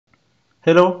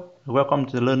Hello, welcome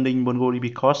to the Learning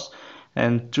MongoDB course.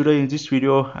 And today in this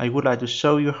video, I would like to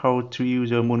show you how to use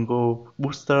the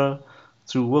Mongobooster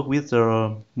to work with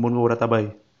the Mongo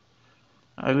database.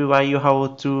 I will guide you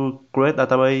how to create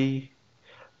database,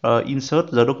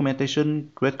 insert the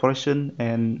documentation, create collection,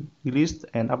 and delete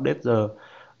and update the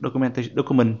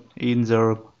document in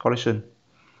the collection.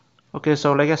 Okay,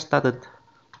 so let's get started.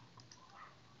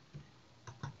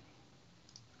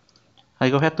 I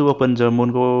go ahead to open the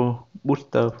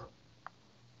Mongobooster.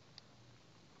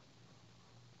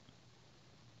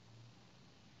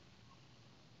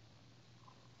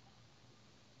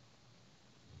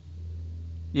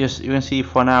 Yes, you can see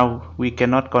for now we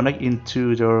cannot connect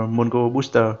into the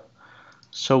Mongobooster,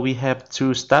 so we have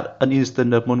to start an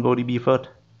instance of MongoDB first.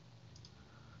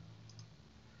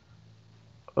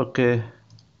 Okay,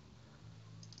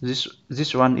 this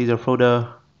one is a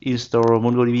folder install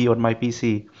MongoDB on my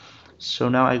PC. So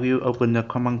now I will open the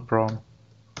command prompt.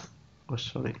 Oh,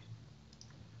 sorry.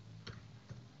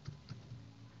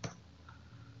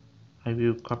 I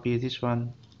will copy this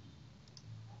one.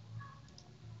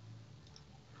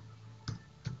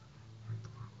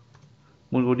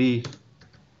 MongoDB.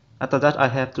 After that, I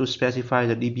have to specify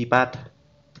the DB path.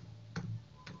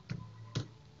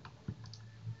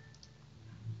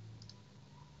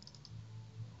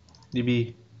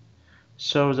 DB.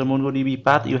 So the MongoDB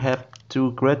path, you have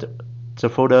to create the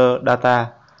folder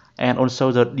data and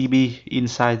also the DB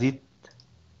inside it.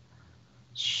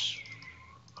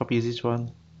 Copy this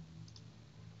one.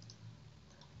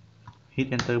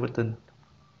 Hit enter button.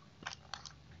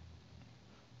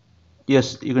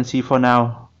 Yes, you can see for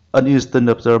now an instance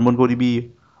of the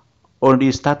MongoDB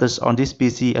already started on this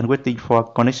PC and waiting for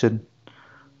connection.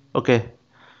 Okay,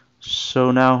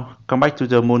 so now come back to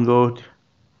the Mongo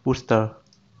Booster.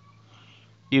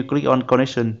 You click on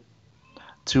connection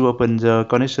to open the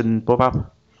connection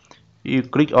pop-up. You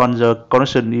click on the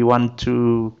connection you want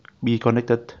to be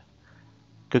connected.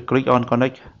 Click on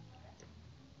connect.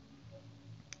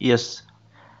 Yes.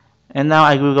 And now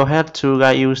I will go ahead to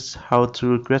guide you how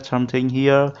to create something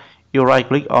here. You right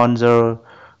click on the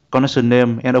connection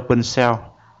name and open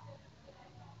cell.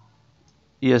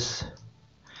 Yes.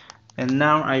 And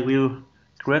now I will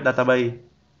create database.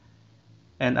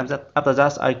 And after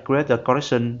that I create the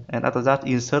collection, and after that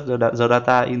insert the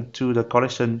data into the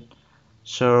collection.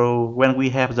 So when we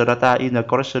have the data in the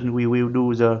collection, we will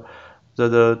do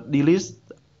the delete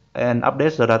and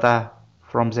update the data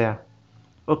from there.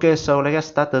 Okay, so let's get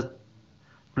started.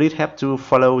 Please have to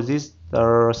follow this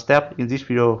step in this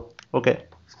video. Okay.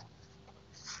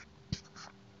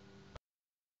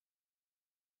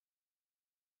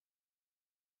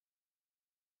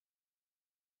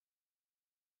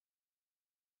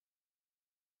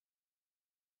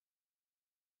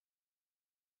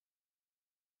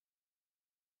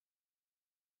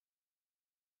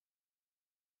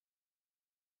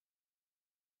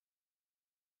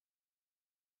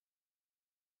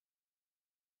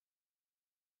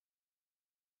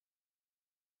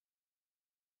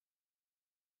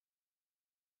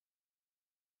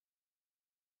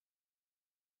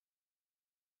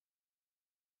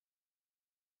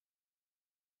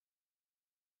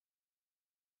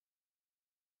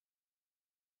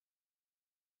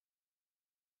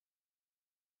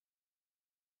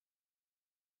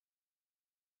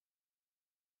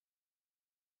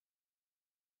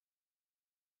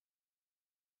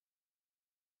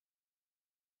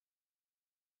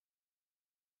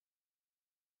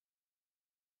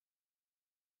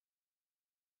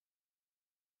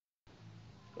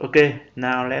 Okay,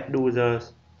 now let's do the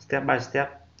step by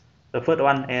step. The first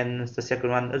one and the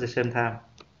second one at the same time.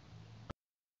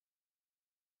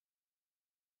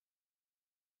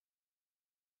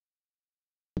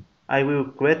 I will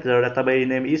create the database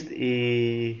name is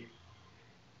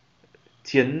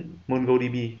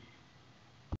MongoDB.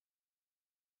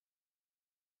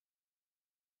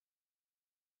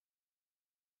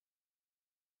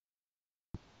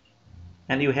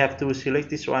 And you have to select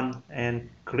this one and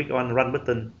click on run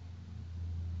button.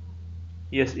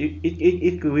 Yes,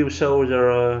 it will show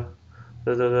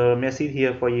the message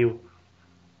here for you.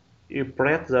 You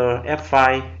press the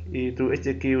F5 to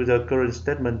execute the current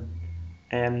statement,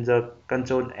 and the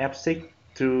Control F6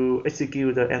 to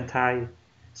execute the entire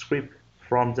script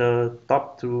from the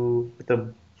top to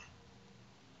bottom.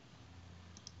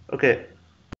 Okay.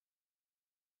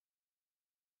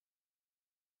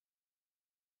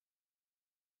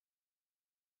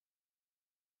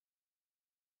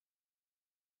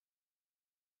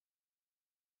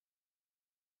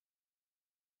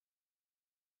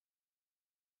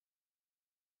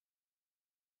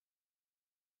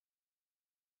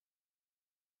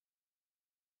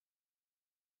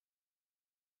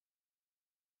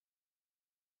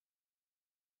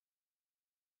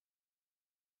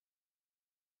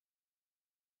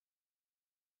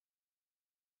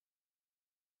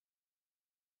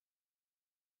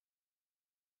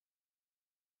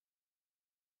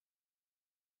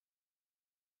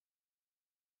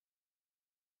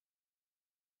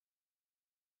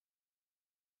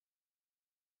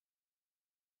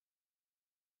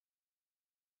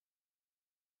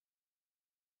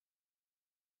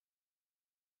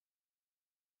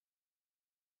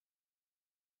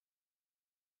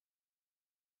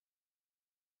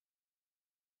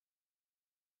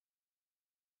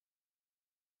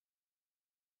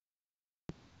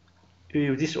 We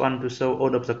use this one to show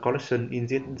all of the collection in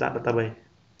that database.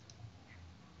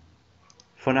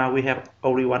 For now, we have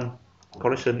only one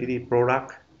collection, it is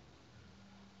product.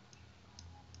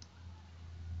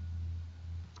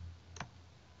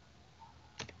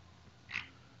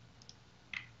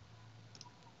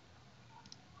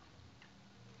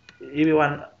 If you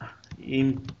want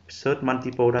insert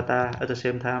multiple data at the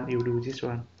same time, you do this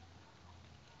one.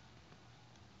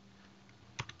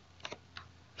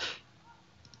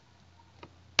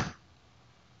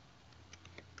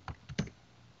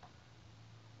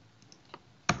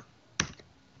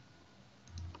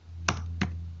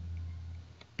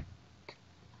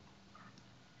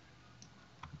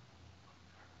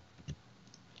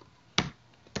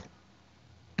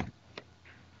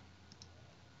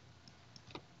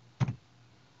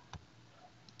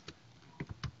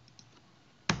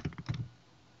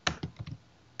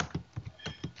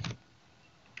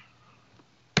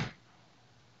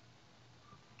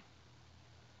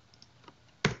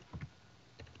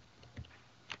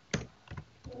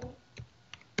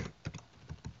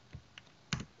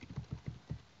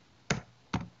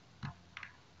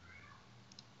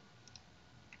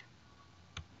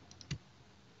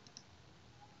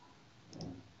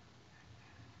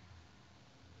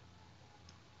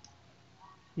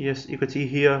 Yes, you can see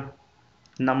here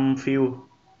num field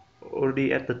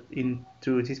already added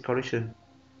into this collection.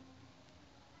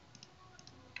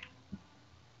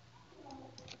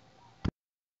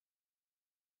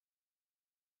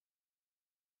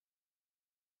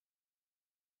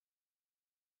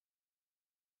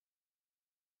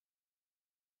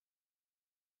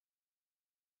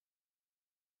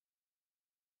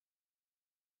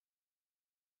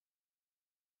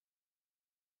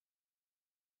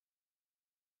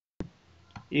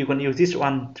 You can use this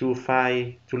one to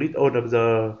read all of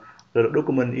the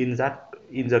document in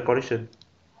the collection.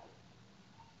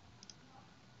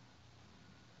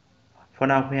 For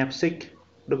now, we have 6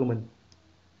 documents.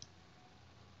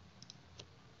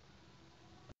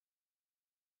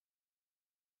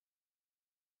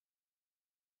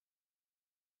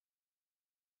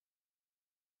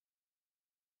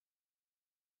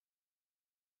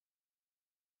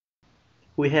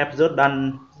 We have just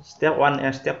done step 1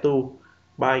 and step 2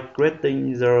 by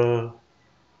creating the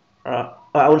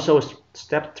also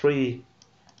step 3.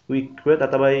 We create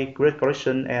database, create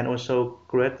collection, and also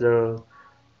create the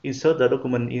insert the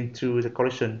document into the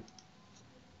collection.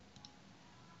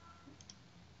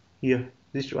 Here,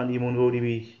 this one is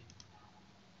MongoDB.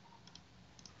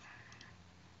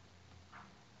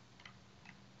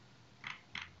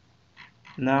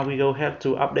 Now we go ahead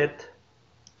to update,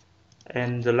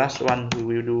 and the last one we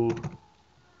will do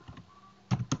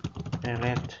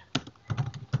alert.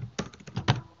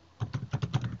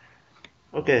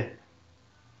 Okay.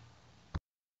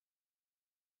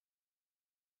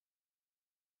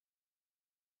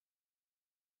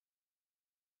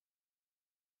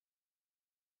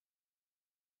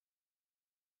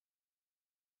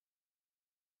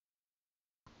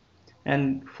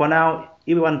 And for now,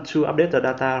 if you want to update the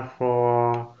data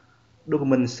for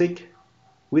document 6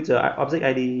 with the object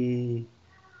ID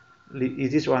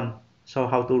is this one. So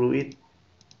how to do it?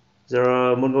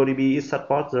 The MongoDB is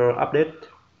support the update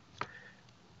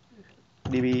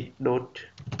db dot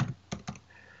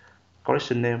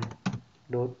collection name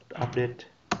dot update.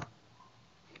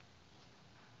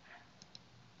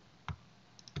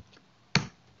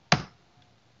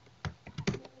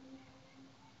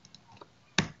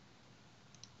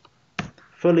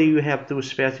 Firstly, you have to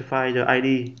specify the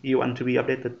ID you want to be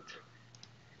updated.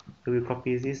 So we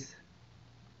copy this.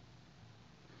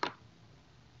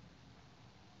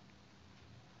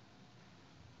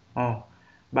 Oh,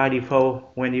 by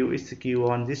default, when you execute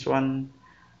on this one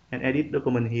and edit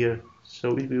document here,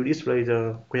 so it will display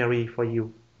the query for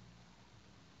you.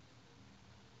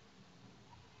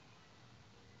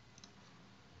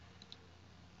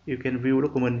 You can view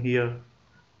document here.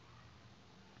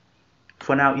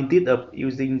 For now, instead of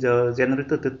using the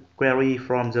generated query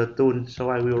from the tool, so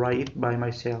I will write it by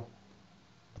myself.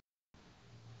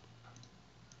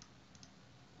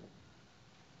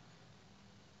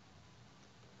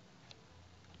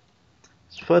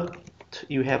 First,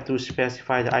 you have to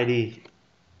specify the ID.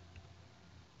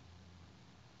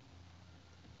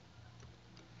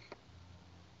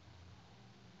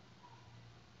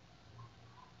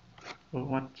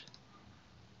 What?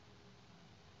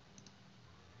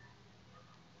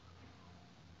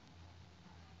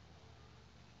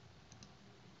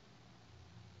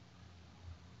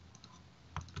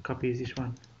 Copy this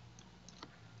one.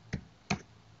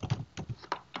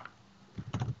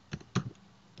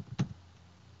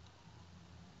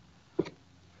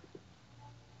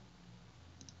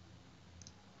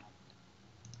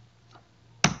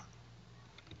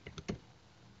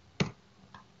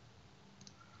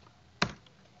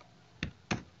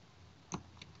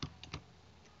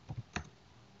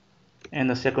 And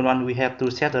the second one, we have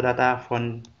to set the data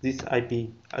from this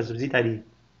IP as this ID.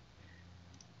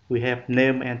 We have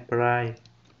name and price.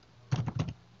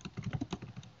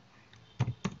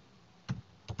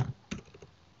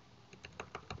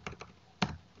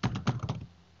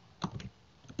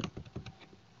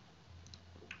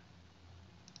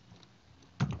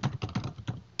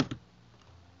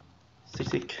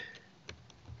 Six.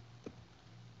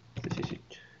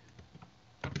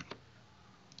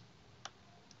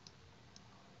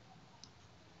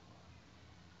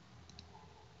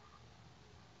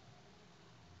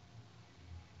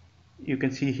 You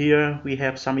can see here we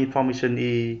have some information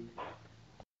in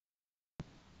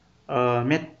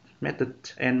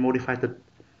method and modified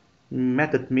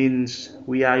method means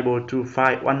we are able to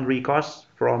find one record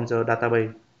from the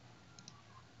database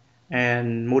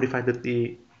and modify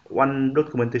the one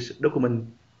document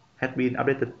has been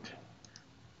updated.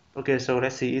 Okay, so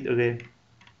let's see it again.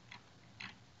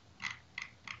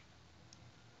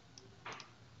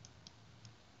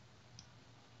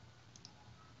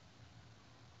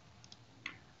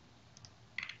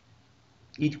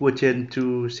 It was changed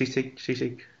to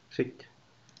 6666.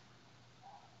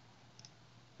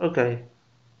 Okay,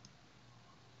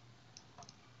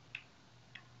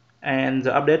 and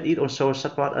the update it also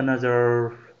support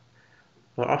another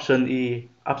option is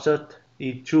upsert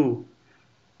is true.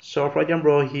 So for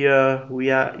example here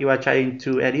you are trying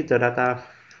to edit the data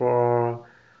for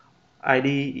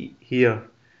ID here.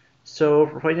 So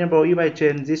for example if I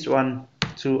change this one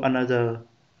to another,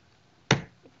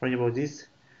 for example this,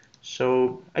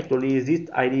 so actually this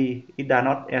ID it does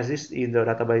not exist in the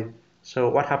database. So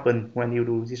what happened when you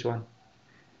do this one?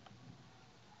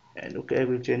 And okay, I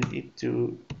will change it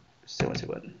to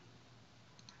 77.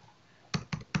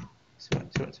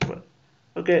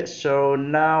 Okay, so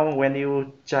now when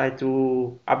you try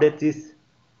to update this,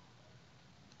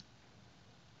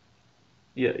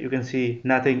 yeah, you can see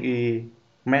nothing is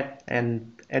met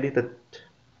and edited.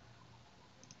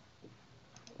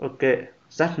 Okay,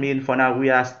 that means for now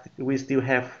we still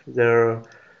have the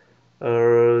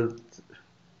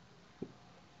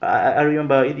I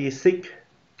remember it is 6.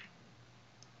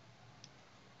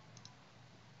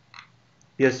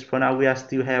 Yes, for now we are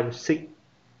still have 6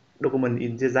 document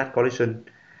in that collection.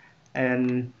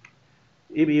 And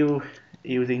if you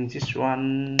using this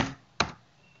one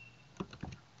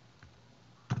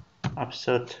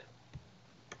upsert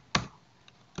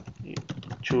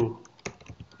true,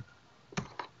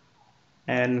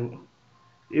 and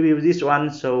if you use this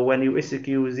one, so when you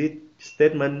execute this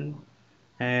statement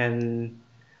and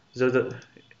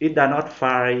it does not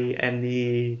find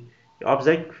any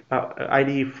object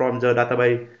ID from the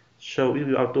database, so it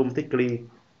will automatically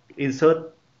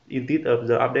insert instead of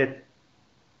the update.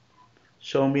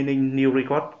 So meaning new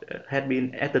record had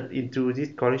been added into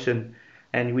this collection,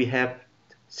 and we have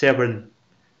seven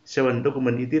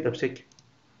document instead of 6.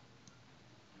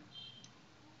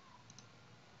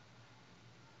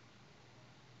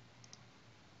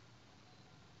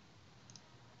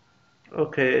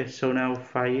 Okay, so now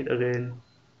find it again.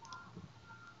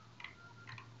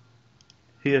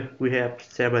 Here we have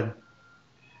 7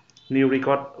 new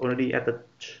record already added.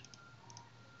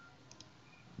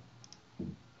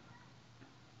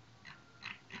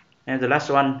 And the last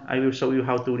one, I will show you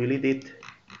how to delete it.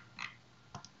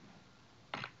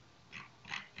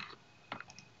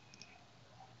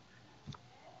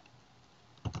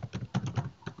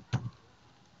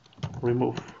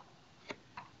 Remove.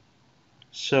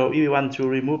 So if you want to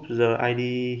remove the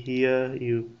ID here,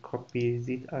 you copy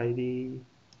this ID.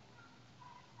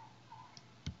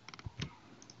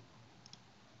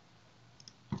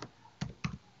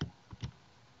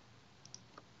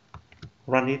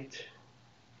 Run it.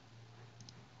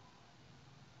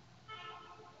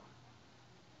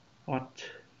 What?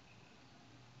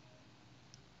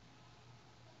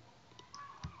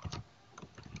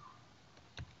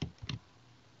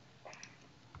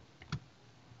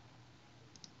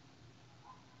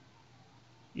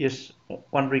 Yes,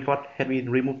 one record had been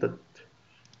removed.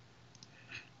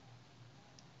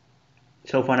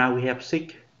 So for now we have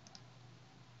 6.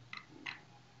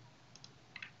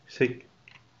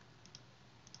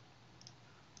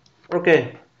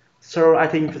 Okay, so I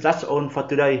think that's all for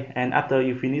today. And after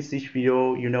you finish this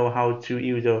video, you know how to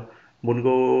use the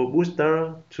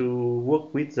Mongobooster to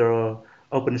work with the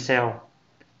open shell.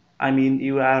 I mean,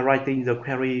 you are writing the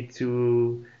query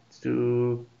to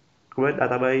create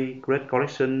database, create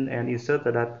collection, and insert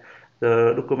the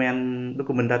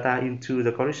document data into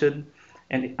the collection.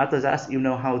 And after that, you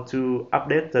know how to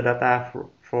update the data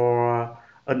for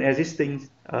an existing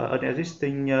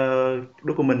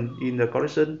document in the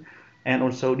collection, and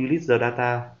also delete the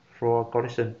data for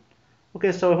collection.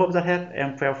 Okay, so I hope that helped,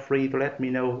 and feel free to let me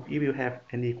know if you have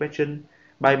any question.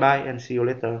 Bye bye and see you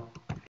later.